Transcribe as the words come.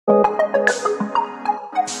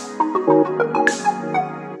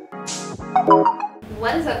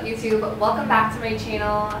YouTube, welcome back to my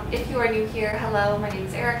channel. If you are new here, hello, my name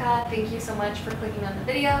is Erica. Thank you so much for clicking on the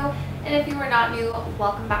video. And if you are not new,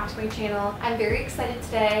 welcome back to my channel. I'm very excited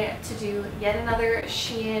today to do yet another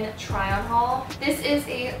Shein try-on haul. This is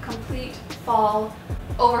a complete fall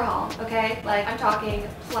overhaul, okay? Like, I'm talking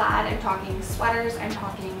plaid, I'm talking sweaters, I'm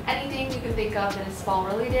talking anything you can think of that is fall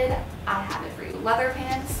related. I have it for you. Leather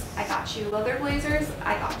pants, I got you. Leather blazers,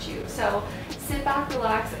 I got you. So sit back,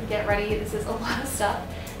 relax, and get ready. This is a lot of stuff,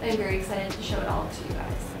 and I'm very excited to show it all to you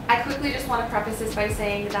guys. I quickly just want to preface this by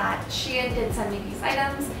saying that Shein did send me these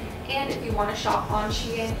items, and if you want to shop on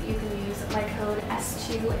Shein, you can use my code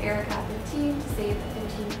S2 Erica15 to save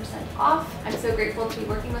 15% off. I'm so grateful to be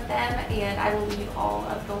working with them, and I will leave all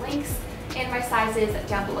of the links and my sizes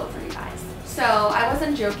down below for you guys. So I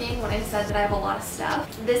wasn't joking when I said that I have a lot of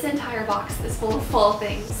stuff. This entire box is full of fall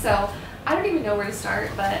things, so I don't even know where to start,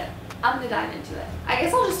 but I'm gonna dive into it. I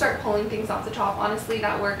guess I'll just start pulling things off the top. Honestly,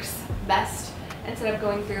 that works best instead of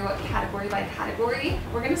going through category by category.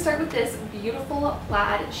 We're gonna start with this beautiful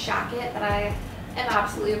plaid shacket that I am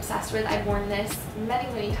absolutely obsessed with. I've worn this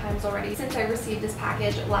many times already since I received this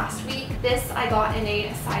package last week. This I got in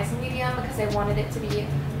a size medium because I wanted it to be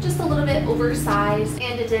just a little bit oversized,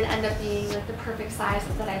 and it did end up being like the perfect size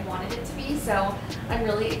that I wanted it to be, so I'm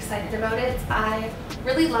really excited about it. I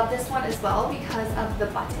really love this one as well because of the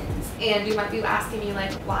buttons, and you might be asking me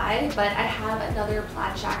like why, but I have another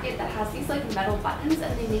plaid jacket that has these like metal buttons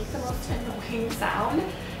and they make the most annoying sound.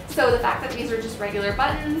 So the fact that these are just regular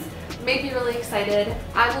buttons made me really excited.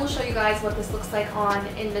 I will show you guys what this looks like on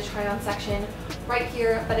in the try on section right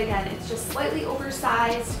here, but again, it's just slightly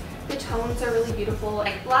oversized. The tones are really beautiful,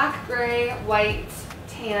 like black, gray, white,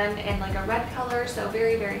 tan, and like a red color, so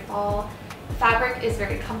very fall. The fabric is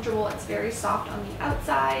very comfortable. It's very soft on the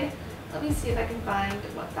outside. Let me see if I can find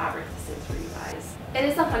what fabric this is for you guys. It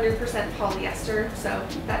is 100% polyester, so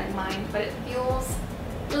keep that in mind, but it feels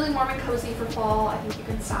really warm and cozy for fall. I think you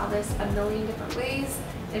can style this a million different ways.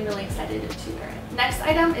 I'm really excited to wear it. Next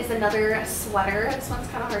item is another sweater. This one's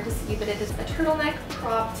kind of hard to see, but it is a turtleneck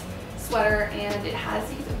cropped sweater, and it has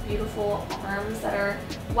these beautiful arms that are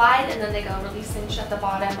wide and then they go really cinched at the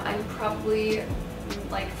bottom. I'm probably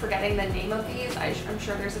like forgetting the name of these. I'm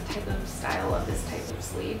sure there's a type of style of this type of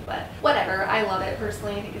sleeve, but whatever. I love it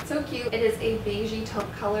personally. I think it's so cute. It is a beigey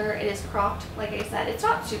taupe color. It is cropped, like I said. It's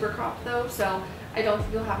not super cropped though, so I don't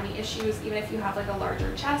think you'll have any issues even if you have like a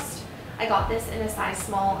larger chest. I got this in a size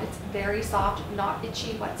small. It's very soft, not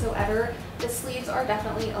itchy whatsoever. The sleeves are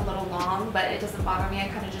definitely a little long, but it doesn't bother me. I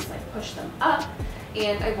kind of just like push them up.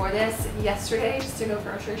 And I wore this yesterday just to go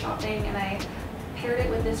grocery shopping, and I paired it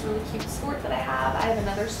with this really cute skirt that I have. I have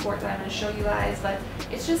another skirt that I'm going to show you guys, but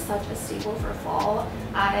it's just such a staple for fall.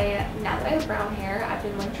 Now that I have brown hair, I've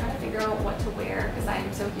been like trying to figure out what to wear because I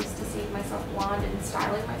am so used to seeing myself blonde and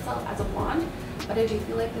styling myself as a blonde. But I do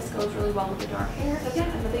feel like this goes really well with the dark hair. So yeah,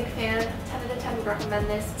 I'm a big fan. 10 out of 10 would recommend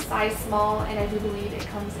this. Size small, and I do believe it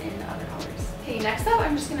comes in other colors. Okay, next up,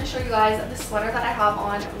 I'm just going to show you guys the sweater that I have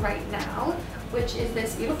on right now, which is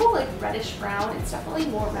this beautiful like reddish brown. It's definitely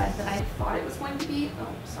more red than I thought it was going to be. Oh,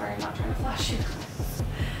 sorry, I'm not trying to flash you guys.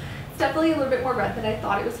 It's definitely a little bit more red than I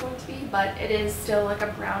thought it was going to be, but it is still like a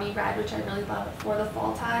brownie red, which I really love for the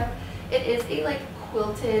fall time. It is a like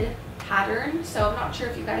quilted pattern, so I'm not sure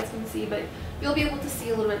if you guys can see, but you'll be able to see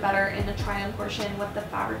a little bit better in the try-on portion what the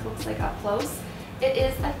fabric looks like up close. It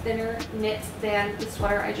is a thinner knit than the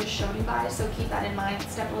sweater I just showed you guys, so keep that in mind.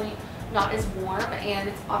 It's definitely not as warm, and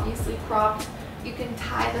it's obviously cropped. You can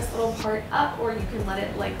tie this little part up, or you can let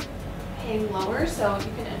it like hang lower, so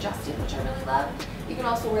you can adjust it, which I really love. You can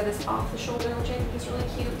also wear this off the shoulder, which I think is really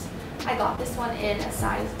cute. I got this one in a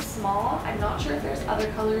size small. I'm not sure if there's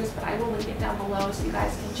other colors, but I will link it down below so you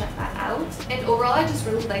guys can check that out. And overall, I just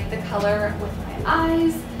really like the color with my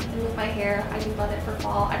eyes and with my hair. I do love it for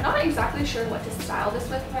fall. I'm not exactly sure what to style this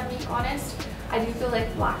with, if I'm being honest. I do feel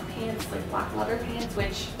like black pants, like black leather pants,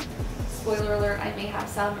 which, spoiler alert, I may have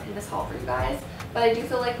some in this haul for you guys, but I do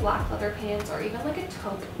feel like black leather pants or even like a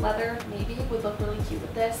taupe leather maybe would look really cute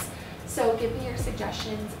with this. So give me your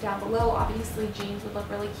suggestions down below. Obviously jeans would look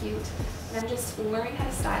really cute, and I'm just learning how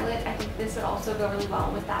to style it. I think this would also go really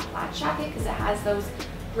well with that plaid jacket because it has those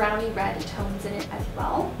brownie red tones in it as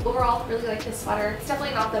well. Overall, really like this sweater. It's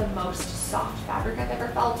definitely not the most soft fabric I've ever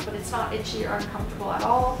felt, but it's not itchy or uncomfortable at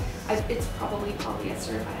all. It's probably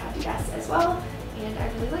polyester if I had to guess as well, and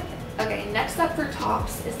I really like it. Okay, next up for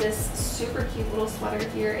tops is this super cute little sweater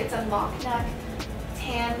here. It's a mock neck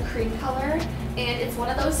tan cream color, and it's one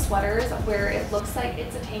of those sweaters where it looks like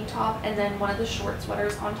it's a tank top and then one of the short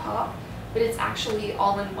sweaters on top, but it's actually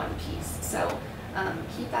all in one piece. So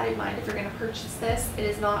keep that in mind if you're going to purchase this. It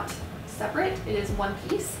is not separate, it is one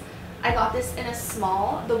piece. I got this in a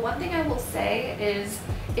small. The one thing I will say is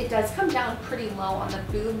it does come down pretty low on the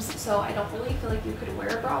boobs, so I don't really feel like you could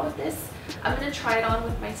wear a bra with this. I'm going to try it on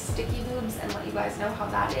with my sticky boobs and let you guys know how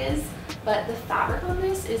that is. But the fabric on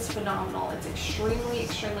this is phenomenal. It's extremely,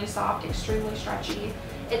 extremely soft, extremely stretchy.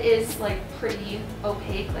 It is like pretty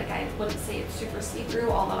opaque. Like I wouldn't say it's super see-through,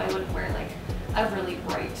 although I wouldn't wear like a really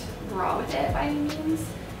bright bra with it by any means.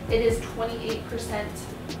 It is 28%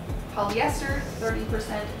 polyester,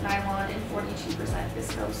 30% nylon, and 42%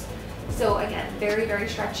 viscose. So again, very, very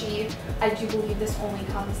stretchy. I do believe this only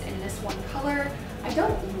comes in this one color. I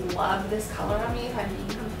don't love this color on me, if I'm being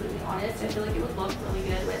completely honest. I feel like it would look really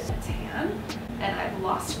good with a tan, and I've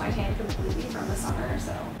lost my tan completely from the summer,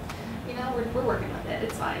 so you know, we're working with it.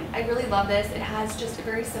 It's fine. I really love this. It has just a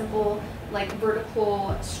very simple, like,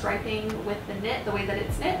 vertical striping with the knit, the way that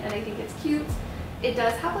it's knit, and I think it's cute. It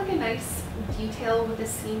does have like a nice detail with the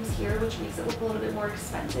seams here, which makes it look a little bit more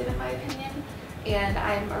expensive in my opinion. And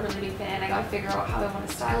I'm a really big fan. I gotta figure out how I want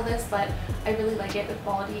to style this, but I really like it. The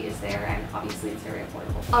quality is there, and obviously it's very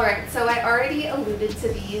affordable. Alright, so I already alluded to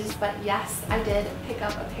these, but yes, I did pick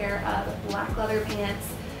up a pair of black leather pants.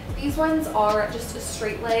 These ones are just a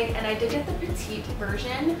straight leg, and I did get the petite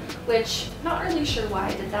version, which not really sure why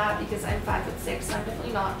I did that because I'm 5'6", so I'm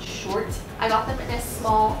definitely not short. I got them in a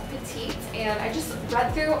small petite, and I just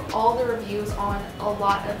read through all the reviews on a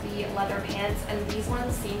lot of the leather pants, and these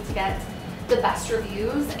ones seem to get the best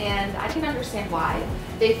reviews, and I can understand why.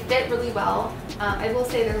 They fit really well. I will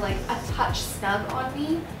say they're like a touch snug on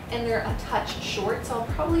me, and they're a touch short, so I'll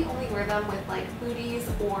probably only wear them with like booties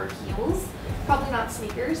or heels. Probably not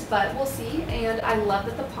sneakers, but we'll see. And I love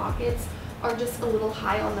that the pockets are just a little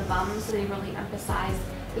high on the bum, so they really emphasize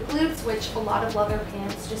the glutes, which a lot of leather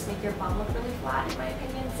pants just make your bum look really flat in my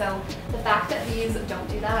opinion. So the fact that these don't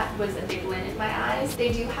do that was a big win in my eyes.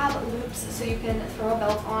 They do have loops, so you can throw a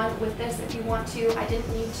belt on with this if you want to. I didn't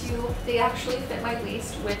need to. They actually fit my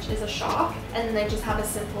waist, which is a shock, and then they just have a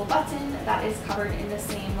simple button that is covered in the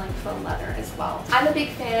same like faux leather as well. I'm a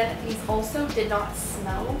big fan. These also did not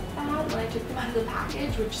smell bad when I took them out of the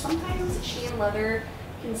package, which sometimes Shein leather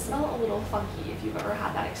can smell a little funky if you've ever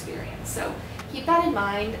had that experience. So keep that in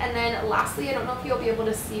mind. And then lastly, I don't know if you'll be able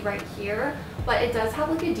to see right here, but it does have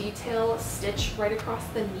like a detail stitch right across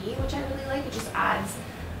the knee, which I really like. It just adds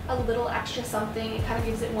a little extra something. It kind of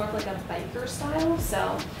gives it more of like a biker style.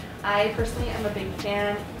 So I personally am a big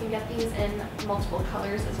fan. You can get these in multiple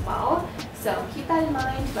colors as well. So keep that in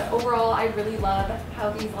mind. But overall, I really love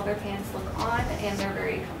how these leather pants look on, and they're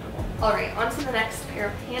very comfortable. All right, on to the next pair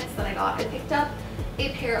of pants that I got. I picked up a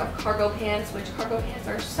pair of cargo pants, which cargo pants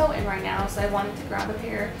are so in right now, so I wanted to grab a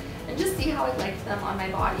pair and just see how I liked them on my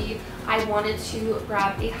body. I wanted to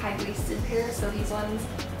grab a high-waisted pair, so these ones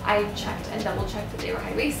I checked and double-checked that they were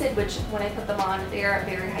high-waisted, which when I put them on, they are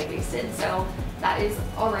very high-waisted, so that is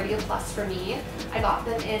already a plus for me. I got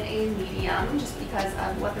them in a medium just because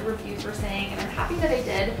of what the reviews were saying, and I'm happy that I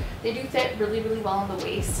did. They do fit really, really well on the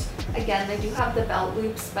waist. Again, they do have the belt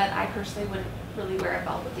loops, but I personally wouldn't really wear a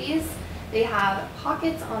belt with these. They have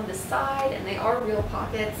pockets on the side, and they are real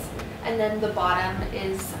pockets, and then the bottom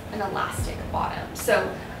is an elastic bottom. So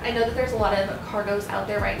I know that there's a lot of cargos out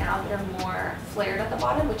there right now that are more flared at the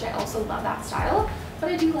bottom, which I also love that style, but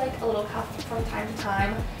I do like a little cuff from time to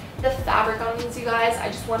time. The fabric on these, you guys, I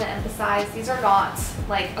just want to emphasize, these are not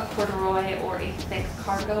like a corduroy or a thick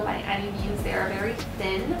cargo by any means. They are very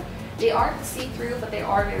thin. They aren't see-through, but they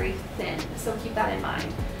are very thin, so keep that in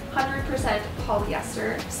mind. 100%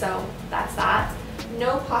 polyester, so that's that.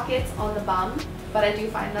 No pockets on the bum, but I do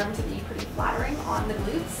find them to be pretty flattering on the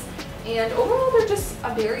glutes. And overall, they're just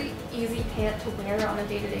a very easy pant to wear on a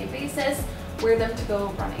day-to-day basis. Wear them to go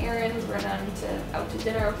run errands, wear them to out to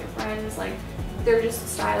dinner with your friends. Like, they're just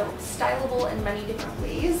stylable in many different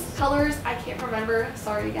ways. Colors, I can't remember,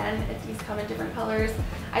 sorry again if these come in different colors.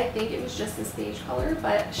 I think it was just this beige color,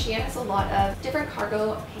 but Shein has a lot of different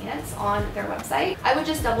cargo pants on their website. I would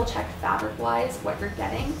just double check fabric wise what you're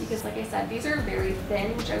getting, because like I said, these are very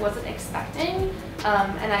thin, which I wasn't expecting.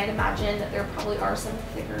 And I'd imagine that there probably are some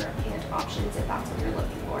thicker pant options if that's what you're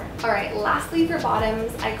looking for. All right, lastly for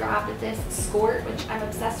bottoms, I grabbed this Skort, which I'm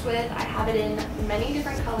obsessed with. I have it in many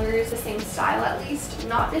different colors, the same style at least,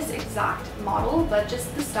 not this exact model, but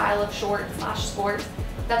just the style of short slash sport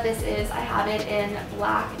that this is. I have it in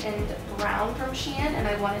black and brown from Shein, and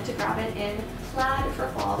I wanted to grab it in plaid for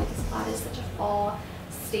fall because plaid is such a fall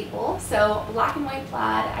staple. So black and white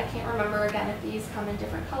plaid. I can't remember again if these come in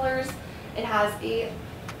different colors. It has a,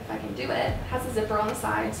 if I can do it, has a zipper on the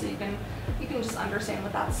side, so you can just understand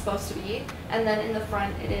what that's supposed to be. And then in the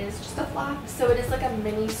front, it is just a flap. So it is like a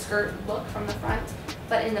mini skirt look from the front,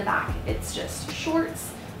 but in the back, it's just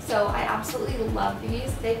shorts. So I absolutely love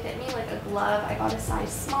these. They fit me like a glove. I got a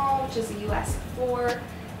size small, which is a US 4,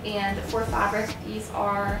 and for fabric, these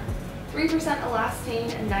are 3%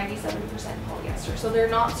 elastane and 97% polyester. So they're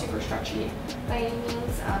not super stretchy by any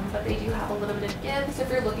means, but they do have a little bit of give. So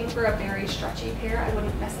if you're looking for a very stretchy pair, I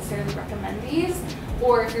wouldn't necessarily recommend these.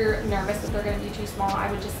 Or if you're nervous that they're going to be too small,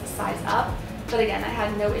 I would just size up. But again, I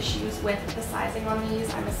had no issues with the sizing on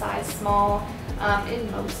these. I'm a size small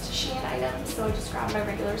in most Shein items, so I just grabbed my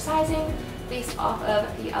regular sizing based off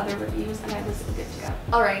of the other reviews, and I was good to go.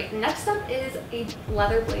 Alright, next up is a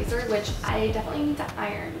leather blazer, which I definitely need to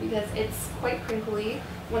iron because it's quite crinkly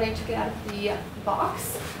when I took it out of the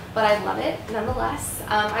box, but I love it nonetheless.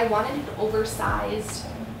 I wanted an oversized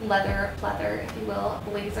leather, if you will,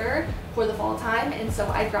 blazer for the fall time, and so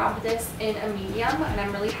I grabbed this in a medium, and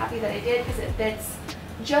I'm really happy that I did because it fits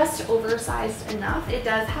just oversized enough. It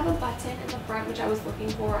does have a button in the front, which I was looking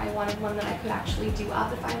for. I wanted one that I could actually do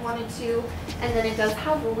up if I wanted to, and then it does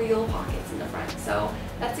have real pockets in the front, so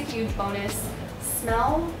that's a huge bonus.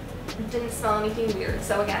 Smell, didn't smell anything weird,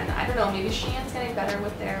 so again, I don't know, maybe Shein's getting better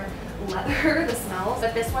with their leather, the smells,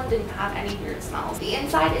 but this one didn't have any weird smells. The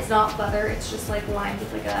inside is not leather, it's just like lined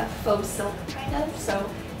with like a faux silk kind of, so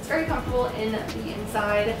it's very comfortable in the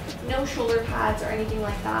inside. No shoulder pads or anything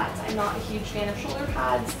like that. I'm not a huge fan of shoulder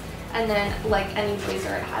pads. And then, like any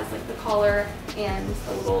blazer, it has like the collar and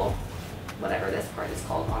the little whatever this part is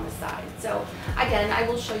called on the side. So again, I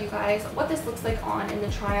will show you guys what this looks like on in the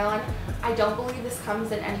try-on. I don't believe this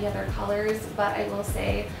comes in any other colors, but I will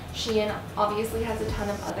say Shein obviously has a ton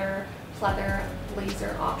of other pleather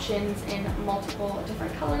blazer options in multiple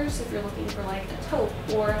different colors. So if you're looking for like a taupe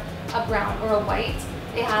or a brown or a white,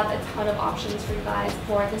 they have a ton of options for you guys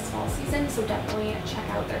for this fall season, so definitely check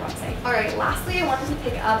out their website. Alright, lastly, I wanted to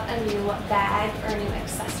pick up a new bag or a new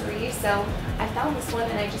accessory. So I found this one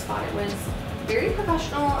and I just thought it was very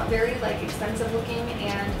professional, very like expensive looking,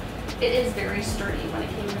 and it is very sturdy when it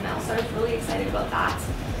came in the mail, so I was really excited about that.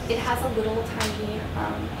 It has a little tiny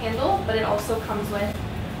handle, but it also comes with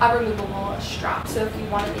a removable strap. So if you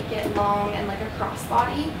want to make it long and like a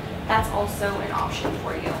crossbody, that's also an option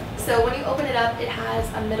for you. So when you open it up, it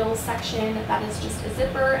has a middle section that is just a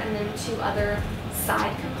zipper and then two other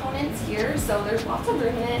side components here. So there's lots of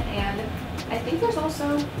room in it, and I think there's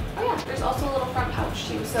also, oh yeah, there's also a little front pouch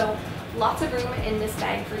too. So lots of room in this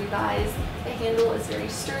bag for you guys. The handle is very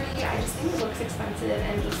sturdy. I just think it looks expensive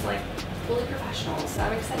and just like fully professional. So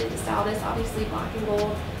I'm excited to style this. Obviously black and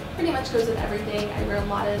gold pretty much goes with everything. I wear a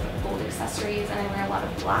lot of gold accessories and I wear a lot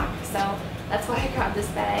of black, so that's why I grabbed this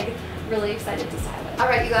bag. Really excited to style it.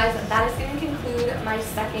 Alright you guys, that is going to conclude my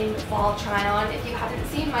second fall try on. If you haven't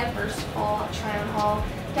seen my first fall try on haul,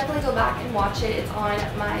 definitely go back and watch it. It's on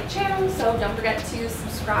my channel, so don't forget to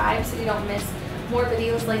subscribe so you don't miss more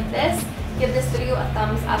videos like this. Give this video a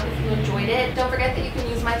thumbs up if you enjoyed it. Don't forget that you can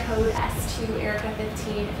use my code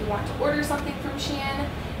S2Erica15 if you want to order something from Shein.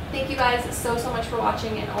 Thank you guys so much for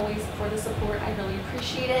watching and always for the support. I really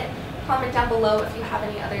appreciate it. Comment down below if you have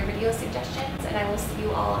any other video suggestions, and I will see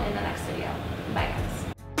you all in the next video. Bye guys.